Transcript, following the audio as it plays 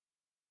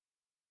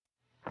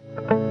Welcome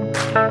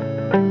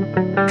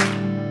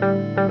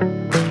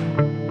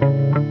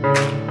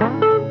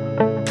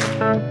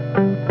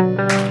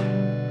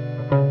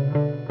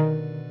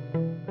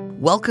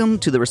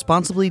to the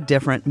Responsibly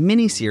Different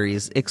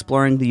mini-series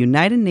exploring the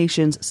United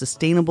Nations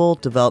Sustainable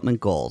Development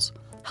Goals,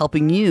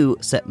 helping you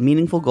set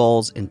meaningful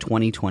goals in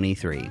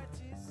 2023.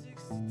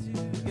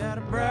 Got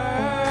a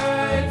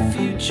bright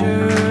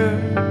future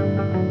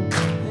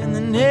in the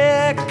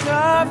nick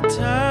of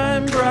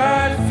time,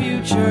 bright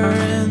future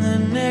in the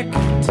nick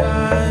of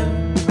time.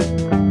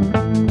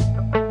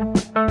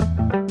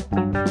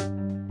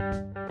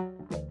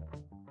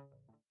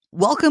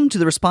 Welcome to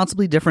the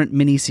Responsibly Different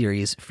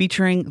mini-series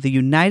featuring the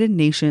United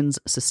Nations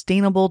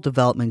Sustainable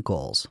Development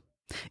Goals.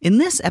 In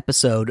this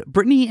episode,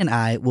 Brittany and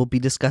I will be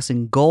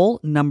discussing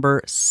goal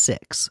number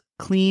 6,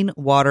 clean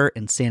water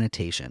and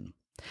sanitation.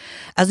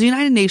 As the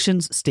United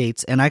Nations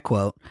states, and I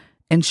quote,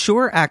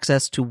 "ensure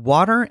access to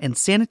water and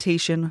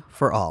sanitation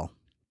for all."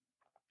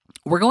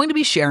 We're going to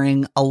be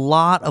sharing a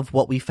lot of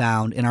what we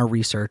found in our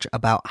research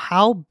about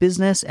how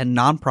business and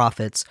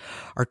nonprofits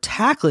are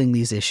tackling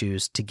these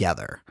issues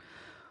together.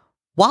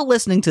 While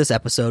listening to this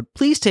episode,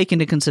 please take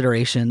into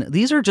consideration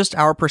these are just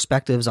our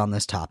perspectives on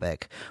this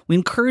topic. We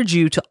encourage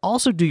you to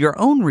also do your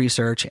own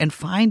research and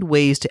find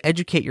ways to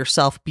educate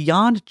yourself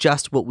beyond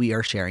just what we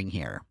are sharing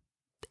here.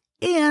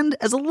 And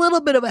as a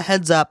little bit of a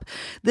heads up,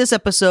 this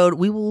episode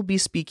we will be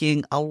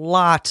speaking a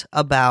lot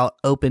about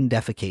open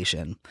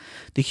defecation,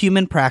 the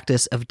human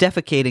practice of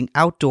defecating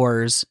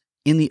outdoors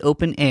in the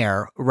open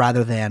air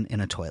rather than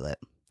in a toilet.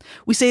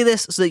 We say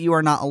this so that you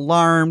are not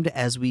alarmed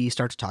as we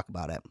start to talk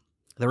about it.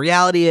 The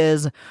reality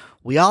is,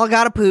 we all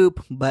gotta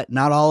poop, but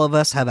not all of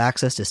us have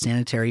access to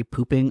sanitary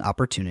pooping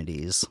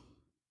opportunities.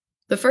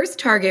 The first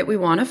target we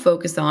want to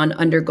focus on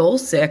under Goal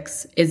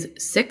 6 is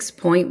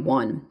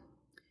 6.1.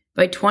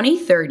 By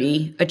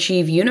 2030,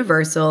 achieve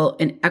universal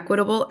and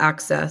equitable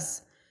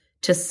access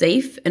to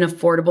safe and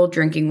affordable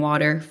drinking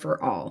water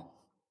for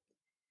all.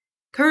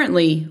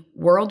 Currently,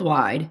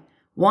 worldwide,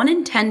 1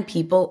 in 10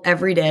 people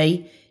every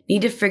day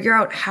need to figure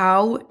out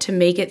how to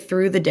make it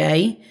through the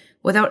day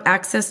without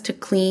access to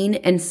clean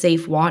and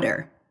safe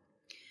water.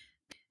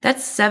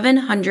 That's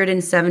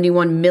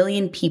 771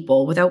 million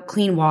people without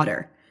clean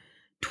water,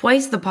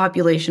 twice the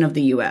population of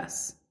the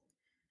US.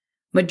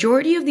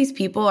 Majority of these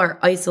people are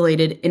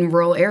isolated in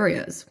rural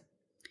areas.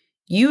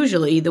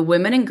 Usually, the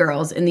women and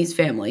girls in these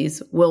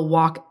families will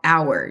walk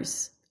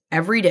hours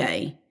every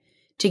day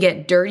to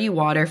get dirty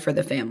water for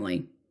the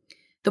family.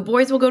 The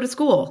boys will go to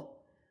school,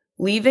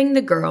 leaving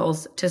the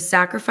girls to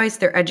sacrifice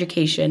their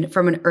education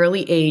from an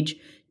early age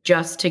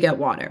just to get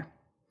water.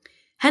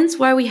 Hence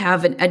why we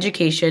have an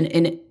education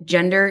and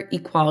gender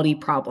equality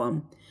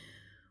problem.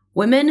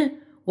 Women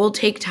will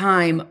take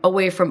time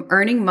away from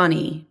earning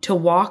money to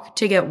walk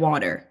to get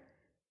water.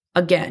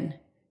 Again,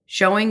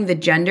 showing the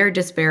gender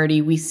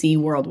disparity we see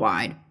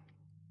worldwide.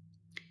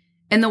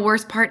 And the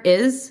worst part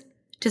is,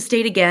 to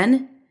state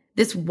again,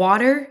 this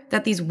water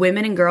that these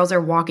women and girls are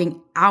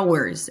walking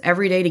hours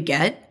every day to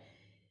get,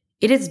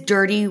 it is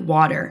dirty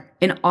water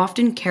and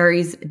often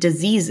carries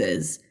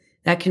diseases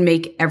that can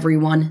make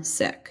everyone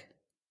sick.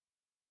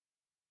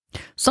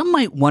 Some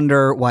might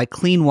wonder why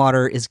clean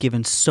water is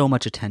given so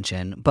much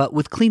attention, but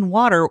with clean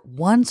water,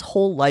 one's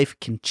whole life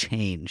can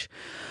change.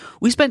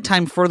 We spent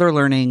time further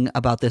learning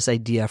about this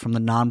idea from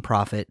the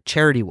nonprofit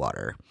Charity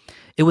Water.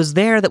 It was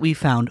there that we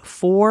found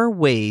 4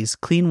 ways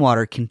clean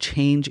water can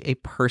change a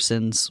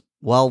person's,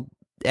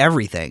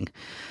 everything.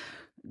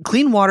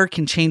 Clean water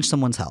can change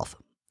someone's health.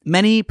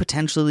 Many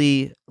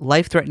potentially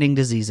life-threatening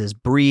diseases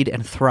breed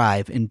and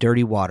thrive in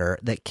dirty water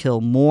that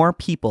kill more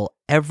people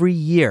every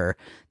year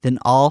than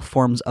all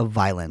forms of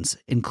violence,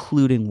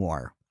 including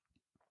war.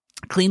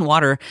 Clean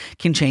water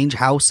can change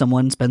how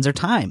someone spends their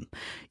time.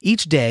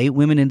 Each day,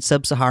 women in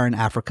sub-Saharan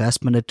Africa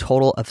spend a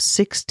total of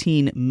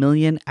 16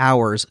 million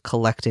hours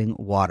collecting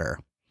water.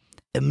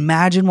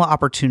 Imagine what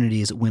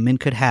opportunities women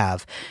could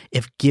have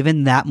if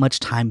given that much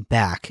time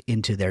back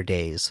into their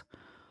days.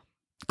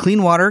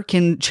 Clean water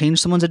can change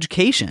someone's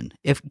education.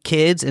 If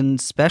kids, and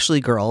especially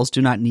girls,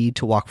 do not need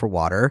to walk for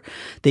water,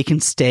 they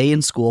can stay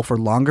in school for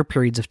longer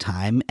periods of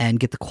time and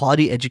get the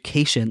quality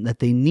education that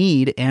they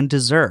need and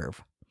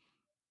deserve.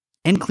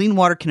 And clean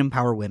water can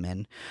empower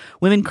women.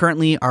 Women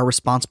currently are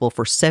responsible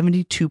for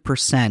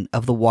 72%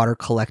 of the water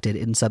collected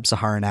in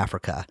sub-Saharan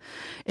Africa.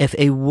 If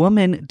a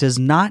woman does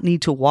not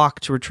need to walk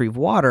to retrieve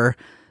water,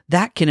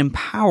 that can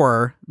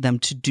empower them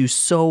to do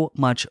so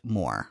much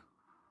more.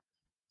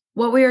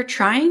 What we are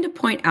trying to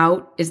point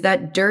out is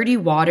that dirty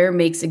water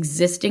makes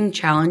existing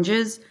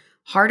challenges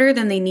harder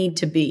than they need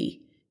to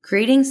be,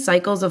 creating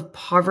cycles of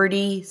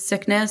poverty,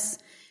 sickness,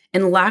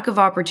 and lack of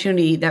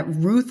opportunity that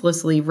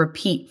ruthlessly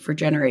repeat for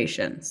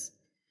generations.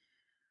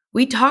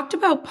 We talked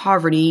about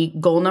poverty,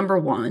 goal number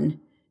 1,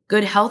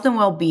 good health and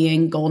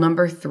well-being, goal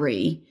number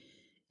 3,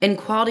 and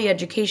quality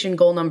education,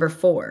 goal number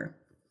 4.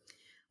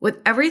 With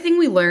everything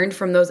we learned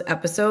from those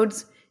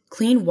episodes,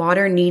 clean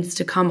water needs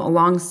to come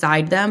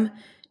alongside them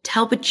to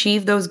help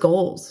achieve those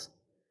goals.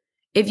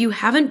 If you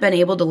haven't been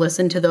able to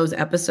listen to those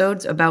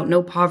episodes about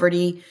no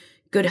poverty,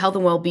 good health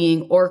and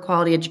well-being, or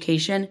quality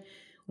education,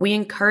 we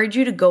encourage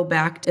you to go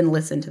back and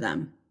listen to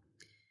them.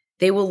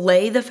 They will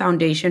lay the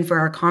foundation for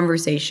our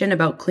conversation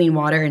about clean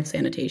water and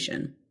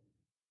sanitation.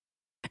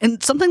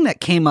 And something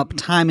that came up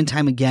time and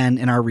time again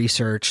in our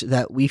research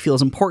that we feel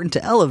is important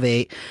to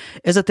elevate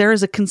is that there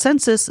is a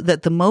consensus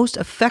that the most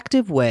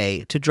effective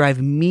way to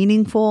drive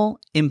meaningful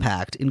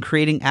impact in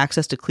creating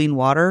access to clean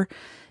water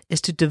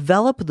is to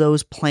develop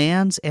those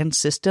plans and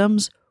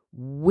systems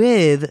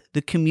with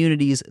the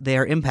communities they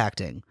are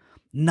impacting,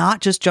 not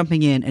just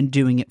jumping in and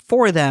doing it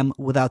for them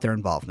without their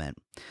involvement.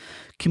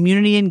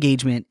 Community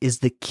engagement is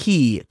the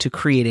key to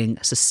creating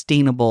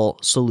sustainable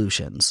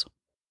solutions.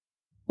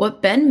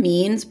 What Ben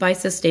means by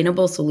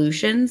sustainable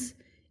solutions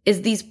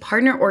is these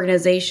partner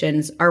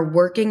organizations are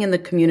working in the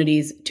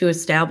communities to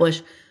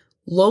establish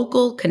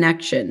local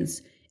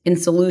connections and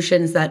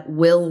solutions that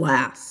will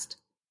last.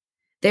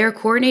 They are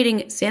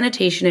coordinating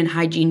sanitation and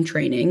hygiene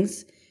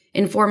trainings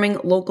and forming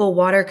local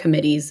water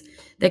committees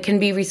that can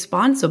be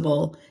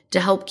responsible to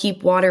help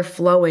keep water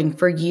flowing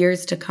for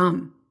years to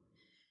come.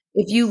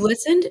 If you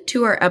listened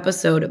to our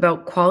episode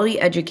about quality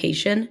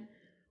education,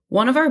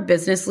 one of our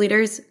business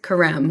leaders,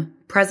 Karem,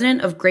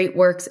 president of Great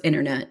Works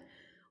Internet,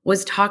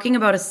 was talking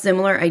about a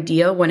similar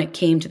idea when it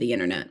came to the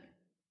internet.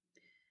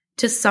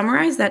 To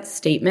summarize that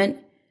statement,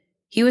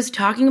 he was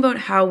talking about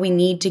how we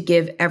need to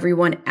give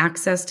everyone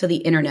access to the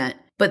internet,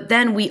 but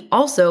then we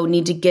also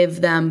need to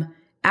give them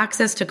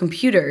access to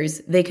computers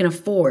they can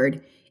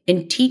afford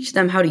and teach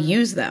them how to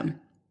use them.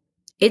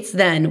 It's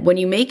then when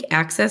you make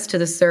access to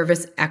the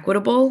service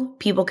equitable,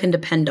 people can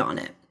depend on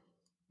it.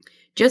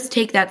 Just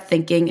take that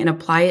thinking and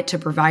apply it to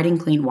providing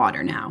clean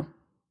water now.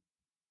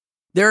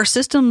 There are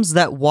systems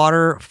that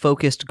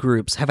water-focused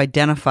groups have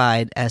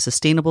identified as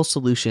sustainable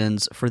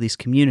solutions for these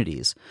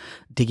communities.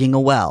 Digging a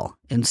well,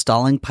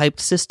 installing piped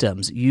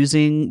systems,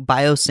 using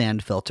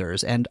biosand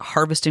filters, and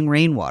harvesting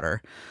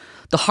rainwater.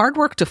 The hard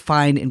work to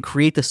find and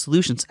create the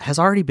solutions has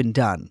already been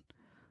done.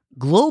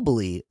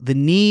 Globally, the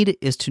need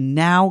is to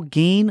now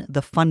gain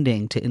the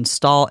funding to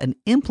install and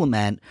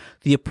implement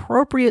the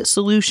appropriate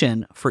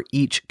solution for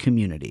each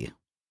community.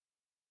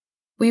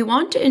 We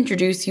want to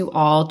introduce you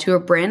all to a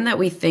brand that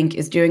we think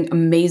is doing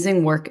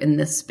amazing work in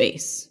this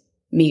space,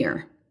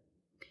 Mir.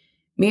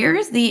 Mir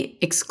is the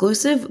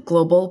exclusive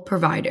global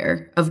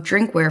provider of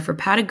drinkware for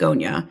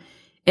Patagonia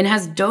and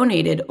has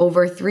donated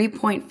over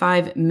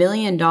 $3.5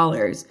 million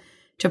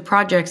to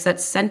projects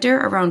that center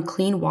around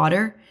clean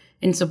water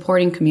and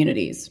supporting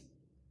communities.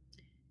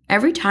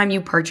 Every time you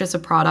purchase a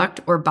product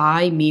or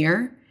buy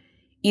Mir,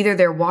 either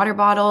their water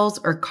bottles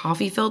or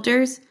coffee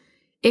filters,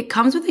 it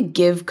comes with a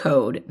give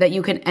code that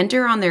you can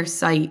enter on their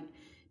site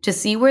to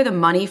see where the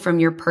money from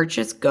your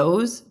purchase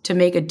goes to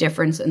make a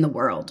difference in the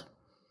world.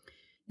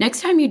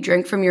 Next time you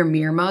drink from your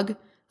Mir mug,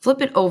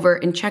 flip it over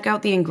and check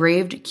out the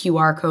engraved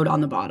QR code on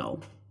the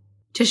bottle.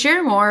 To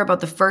share more about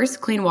the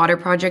first clean water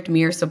project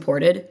Mir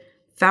supported,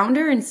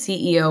 founder and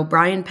CEO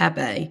Brian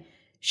Pepe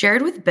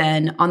shared with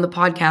Ben on the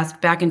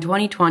podcast back in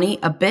 2020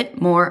 a bit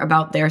more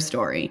about their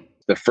story.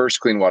 The first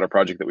clean water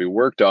project that we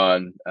worked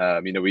on,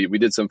 we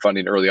did some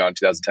funding early on in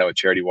 2010 with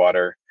Charity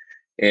Water.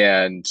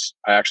 And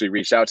I actually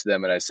reached out to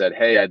them and I said,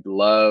 hey, I'd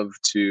love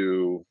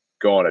to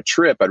go on a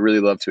trip. I'd really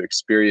love to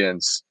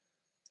experience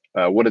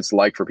what it's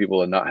like for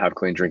people to not have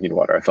clean drinking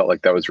water. I felt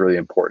like that was really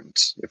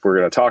important. If we're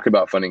going to talk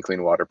about funding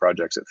clean water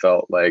projects, it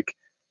felt like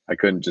I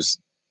couldn't just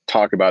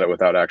talk about it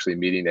without actually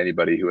meeting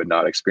anybody who had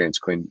not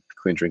experienced clean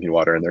drinking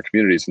water in their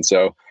communities. And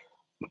so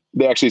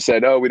they actually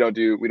said, "Oh, we don't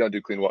do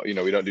clean water.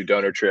 We don't do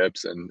donor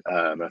trips." And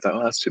I thought,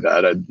 "Oh, that's too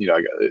bad."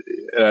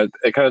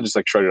 I kind of just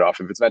like shrugged it off.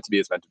 If it's meant to be,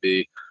 it's meant to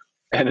be.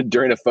 And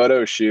during a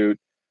photo shoot,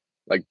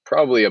 like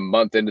probably a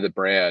month into the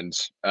brand,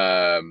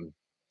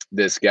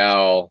 this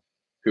gal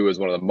who was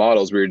one of the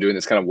models, we were doing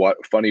this kind of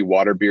funny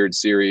water beard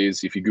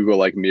series. If you Google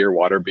like Mir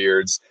water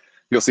beards,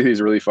 you'll see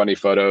these really funny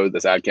photos.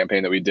 This ad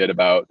campaign that we did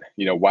about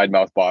wide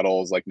mouth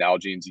bottles like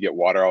Nalgene's, you get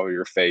water all over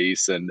your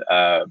face, and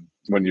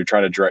when you're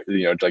trying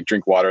to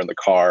drink water in the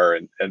car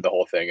and the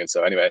whole thing. And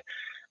so anyway,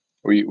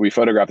 we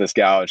photographed this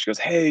gal and she goes,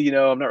 "Hey,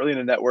 I'm not really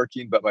into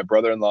networking, but my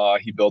brother-in-law,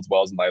 he builds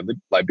wells in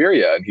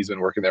Liberia and he's been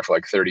working there for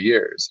like 30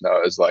 years. And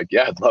I was like,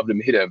 yeah, I'd love to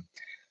meet him.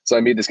 So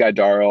I meet this guy,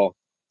 Darrell.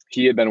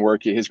 He had been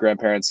working, his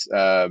grandparents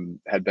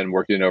had been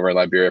working over in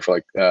Liberia for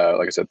like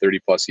I said, 30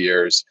 plus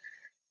years.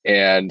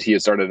 And he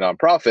had started a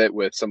nonprofit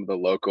with some of the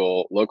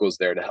locals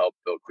there to help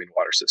build clean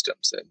water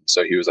systems. And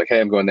so he was like, "Hey,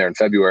 I'm going there in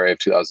February of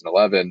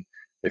 2011.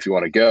 If you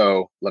want to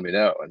go, let me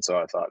know." And so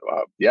I thought,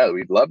 wow, yeah,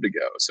 we'd love to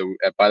go. So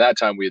by that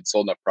time, we had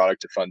sold enough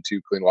product to fund 2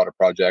 clean water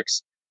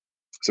projects.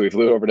 So we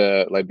flew over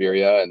to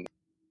Liberia. And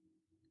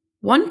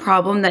one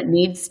problem that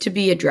needs to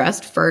be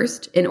addressed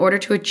first in order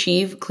to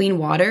achieve clean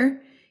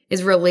water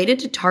is related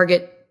to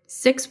target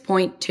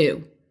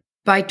 6.2.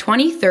 By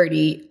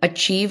 2030,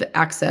 achieve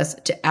access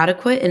to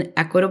adequate and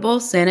equitable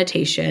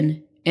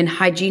sanitation and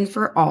hygiene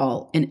for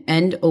all and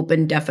end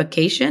open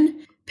defecation,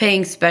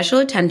 paying special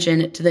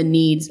attention to the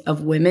needs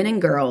of women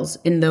and girls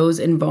in those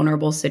in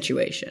vulnerable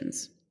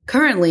situations.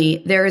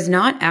 Currently, there is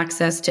not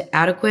access to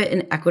adequate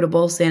and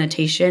equitable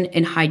sanitation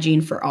and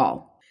hygiene for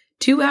all.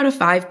 2 out of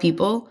 5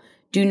 people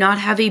do not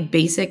have a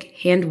basic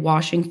hand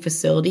washing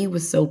facility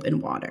with soap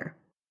and water.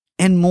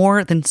 And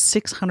more than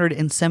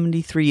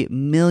 673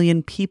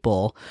 million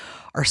people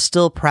are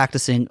still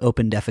practicing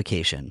open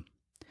defecation.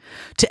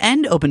 To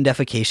end open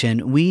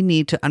defecation, we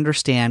need to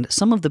understand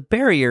some of the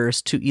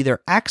barriers to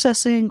either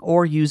accessing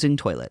or using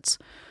toilets.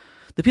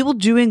 The people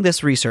doing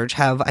this research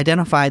have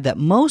identified that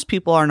most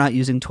people are not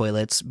using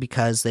toilets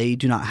because they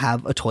do not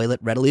have a toilet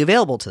readily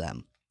available to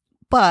them.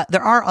 But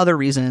there are other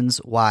reasons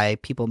why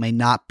people may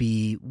not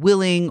be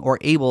willing or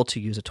able to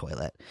use a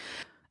toilet.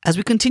 As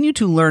we continue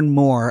to learn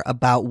more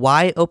about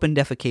why open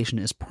defecation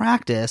is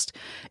practiced,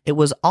 it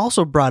was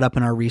also brought up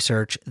in our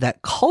research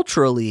that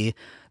culturally,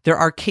 there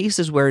are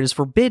cases where it is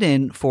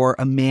forbidden for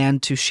a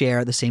man to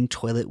share the same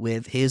toilet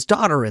with his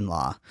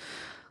daughter-in-law,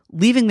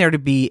 leaving there to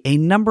be a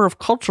number of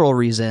cultural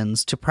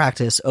reasons to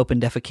practice open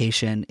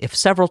defecation if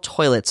several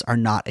toilets are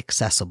not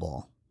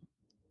accessible.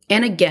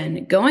 And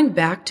again, going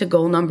back to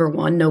goal number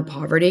 1, no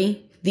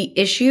poverty, the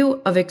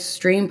issue of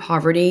extreme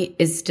poverty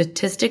is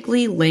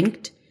statistically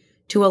linked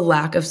to a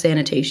lack of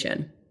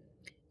sanitation.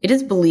 It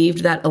is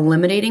believed that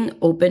eliminating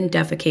open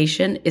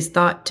defecation is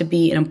thought to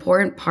be an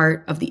important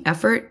part of the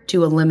effort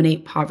to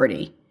eliminate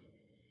poverty.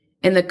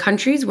 In the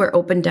countries where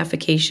open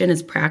defecation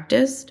is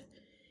practiced,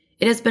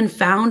 it has been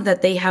found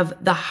that they have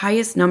the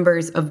highest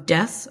numbers of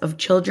deaths of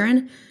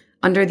children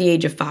under the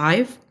age of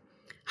 5,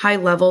 high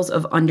levels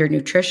of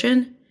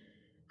undernutrition,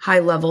 high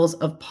levels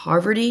of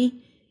poverty,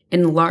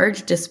 and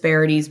large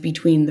disparities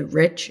between the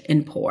rich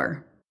and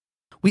poor.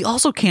 We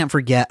also can't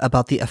forget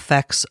about the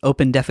effects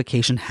open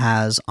defecation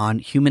has on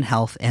human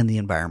health and the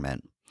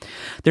environment.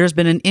 There has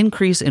been an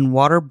increase in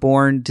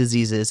waterborne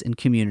diseases in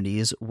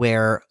communities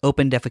where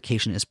open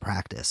defecation is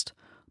practiced.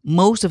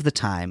 Most of the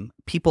time,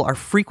 people are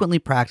frequently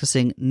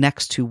practicing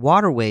next to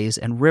waterways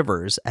and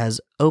rivers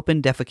as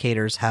open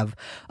defecators have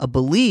a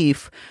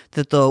belief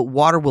that the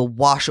water will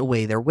wash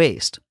away their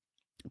waste.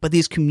 But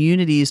these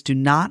communities do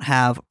not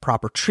have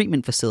proper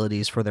treatment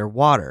facilities for their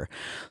water,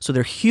 so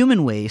their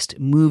human waste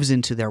moves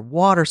into their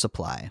water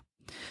supply.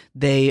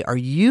 They are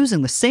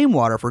using the same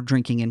water for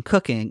drinking and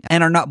cooking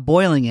and are not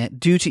boiling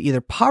it due to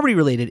either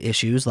poverty-related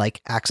issues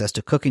like access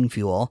to cooking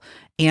fuel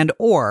and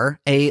or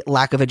a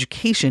lack of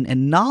education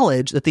and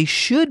knowledge that they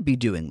should be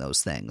doing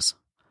those things.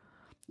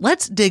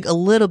 Let's dig a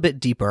little bit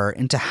deeper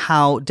into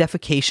how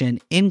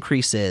defecation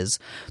increases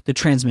the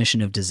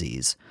transmission of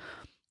disease.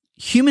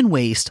 Human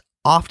waste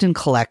often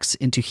collects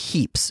into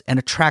heaps and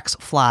attracts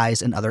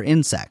flies and other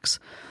insects.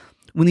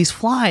 When these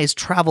flies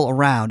travel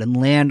around and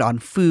land on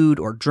food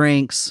or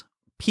drinks,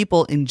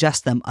 people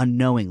ingest them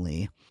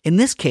unknowingly. In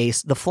this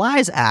case, the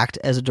flies act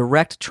as a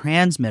direct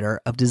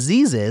transmitter of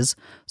diseases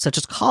such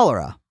as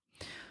cholera.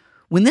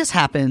 When this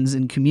happens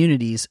in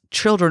communities,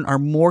 children are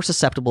more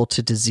susceptible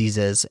to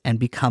diseases and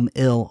become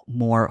ill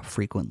more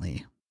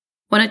frequently.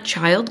 When a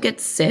child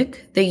gets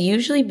sick, they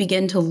usually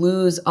begin to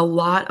lose a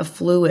lot of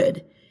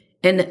fluid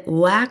and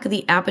lack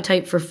the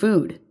appetite for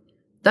food,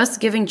 thus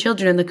giving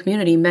children in the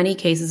community many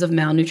cases of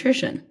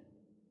malnutrition.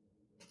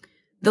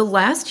 The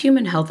last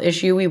human health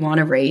issue we want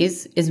to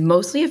raise is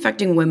mostly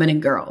affecting women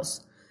and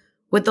girls.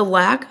 With the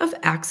lack of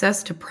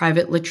access to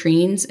private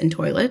latrines and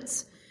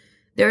toilets,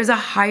 there is a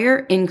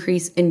higher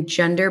increase in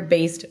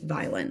gender-based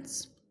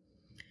violence.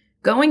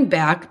 Going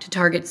back to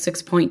Target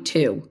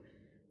 6.2,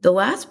 the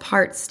last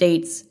part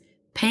states,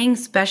 paying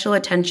special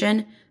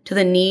attention to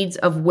the needs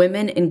of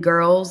women and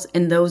girls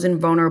and those in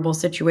vulnerable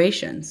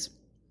situations.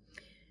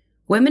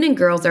 Women and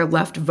girls are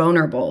left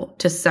vulnerable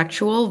to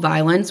sexual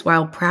violence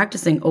while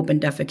practicing open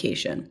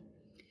defecation.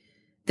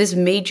 This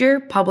major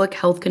public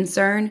health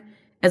concern,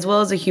 as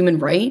well as a human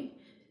right,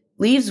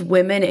 leaves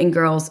women and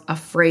girls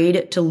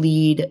afraid to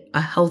lead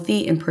a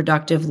healthy and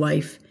productive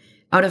life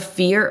out of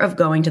fear of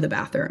going to the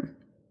bathroom.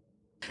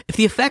 If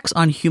the effects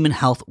on human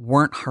health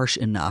weren't harsh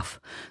enough,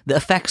 the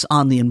effects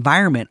on the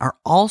environment are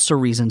also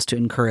reasons to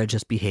encourage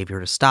this behavior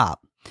to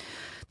stop.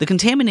 The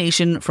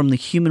contamination from the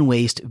human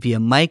waste via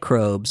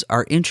microbes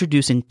are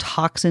introducing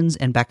toxins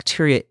and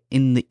bacteria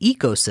in the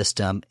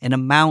ecosystem in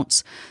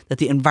amounts that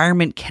the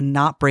environment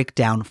cannot break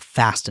down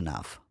fast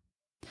enough.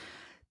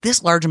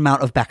 This large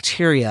amount of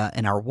bacteria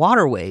in our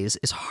waterways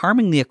is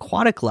harming the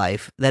aquatic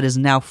life that is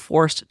now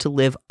forced to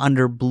live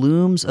under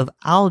blooms of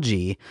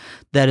algae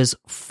that is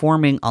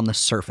forming on the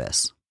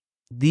surface.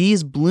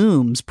 These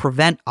blooms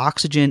prevent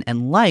oxygen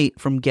and light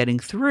from getting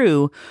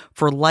through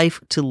for life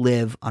to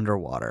live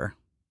underwater.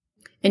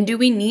 And do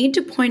we need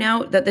to point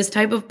out that this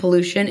type of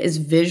pollution is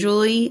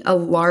visually a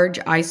large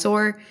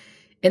eyesore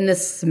and the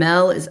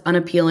smell is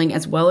unappealing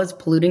as well as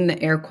polluting the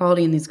air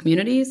quality in these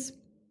communities?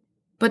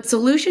 But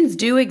solutions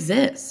do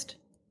exist.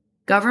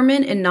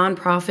 Government and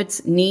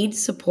nonprofits need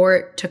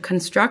support to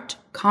construct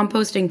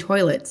composting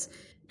toilets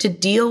to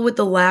deal with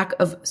the lack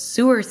of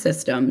sewer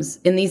systems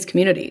in these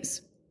communities.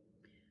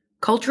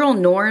 Cultural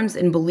norms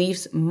and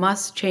beliefs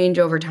must change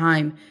over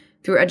time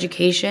through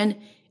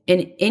education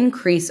and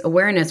increase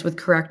awareness with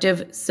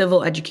corrective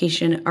civil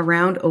education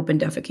around open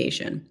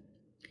defecation.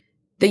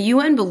 The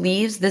UN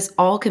believes this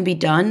all can be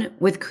done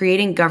with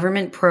creating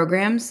government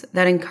programs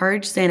that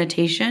encourage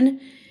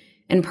sanitation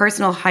and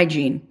personal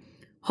hygiene,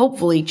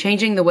 hopefully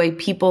changing the way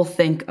people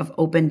think of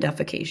open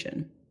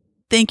defecation.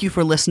 Thank you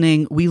for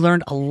listening. We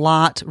learned a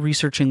lot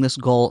researching this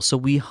goal, so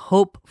we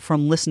hope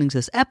from listening to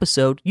this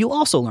episode, you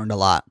also learned a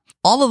lot.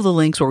 All of the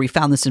links where we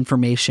found this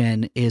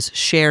information is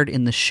shared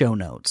in the show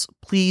notes.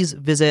 Please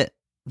visit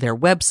their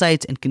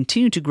websites and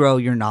continue to grow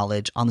your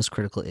knowledge on this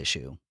critical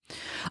issue.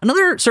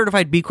 Another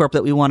certified B Corp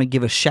that we want to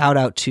give a shout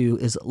out to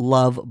is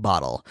Love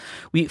Bottle.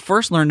 We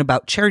first learned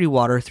about Charity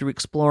Water through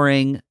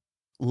exploring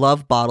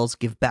Love Bottle's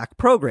Give Back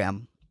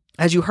program.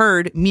 As you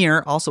heard,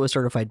 Mir, also a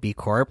certified B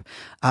Corp,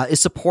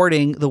 is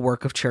supporting the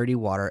work of Charity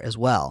Water as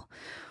well.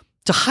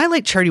 To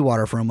highlight Charity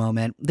Water for a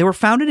moment, they were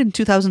founded in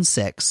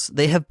 2006.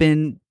 They have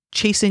been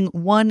chasing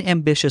one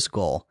ambitious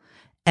goal: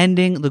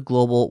 ending the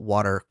global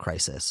water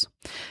crisis.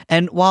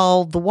 And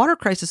while the water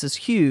crisis is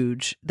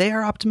huge, they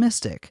are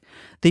optimistic.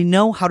 They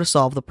know how to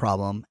solve the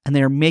problem, and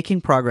they are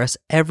making progress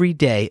every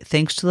day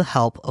thanks to the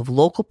help of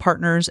local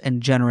partners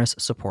and generous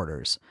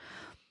supporters.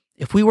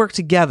 If we work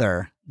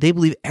together, they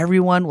believe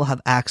everyone will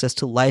have access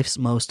to life's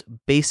most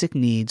basic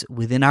needs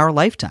within our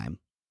lifetime.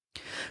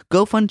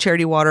 Go fund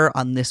Charity Water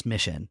on this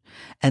mission.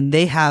 And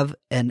they have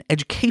an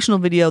educational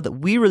video that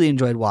we really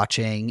enjoyed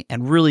watching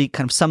and really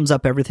kind of sums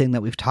up everything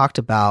that we've talked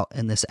about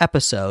in this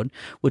episode,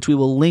 which we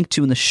will link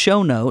to in the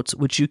show notes,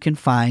 which you can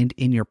find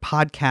in your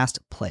podcast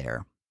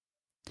player.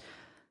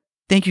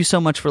 Thank you so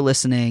much for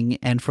listening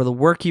and for the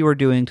work you are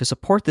doing to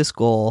support this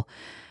goal.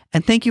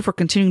 And thank you for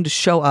continuing to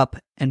show up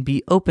and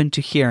be open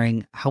to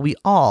hearing how we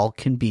all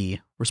can be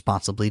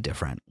responsibly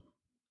different.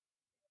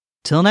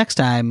 Till next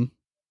time,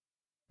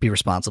 be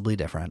responsibly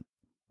different.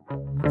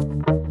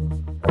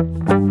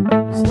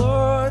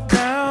 Slow it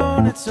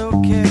down, it's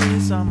okay.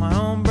 It's on my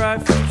own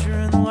bright future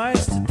in the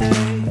lights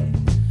today.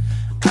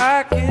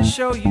 I can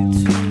show you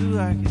too,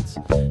 like it's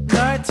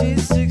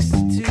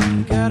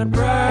 1962. Got a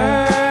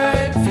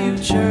bright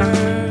future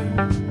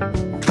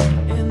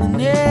in the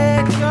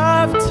nick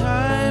of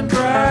time.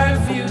 Bright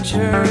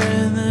future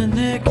in the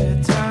nick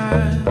of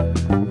time.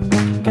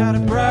 Got a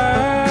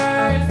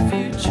bright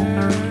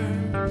future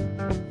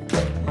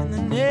in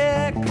the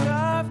nick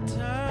of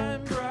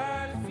time.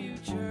 Bright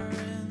future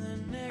in the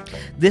nick of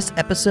time. This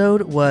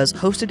episode was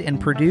hosted and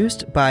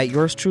produced by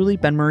yours truly,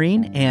 Ben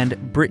Marine,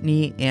 and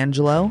Brittany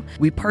Angelo.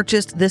 We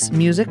purchased this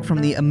music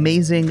from the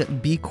amazing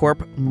B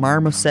Corp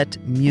Marmoset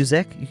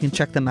Music. You can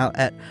check them out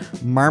at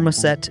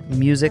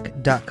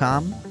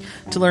marmosetmusic.com.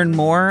 To learn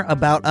more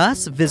about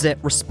us,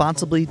 visit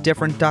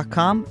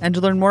responsiblydifferent.com. And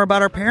to learn more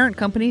about our parent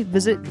company,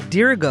 visit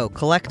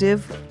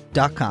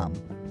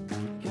dirigocollective.com.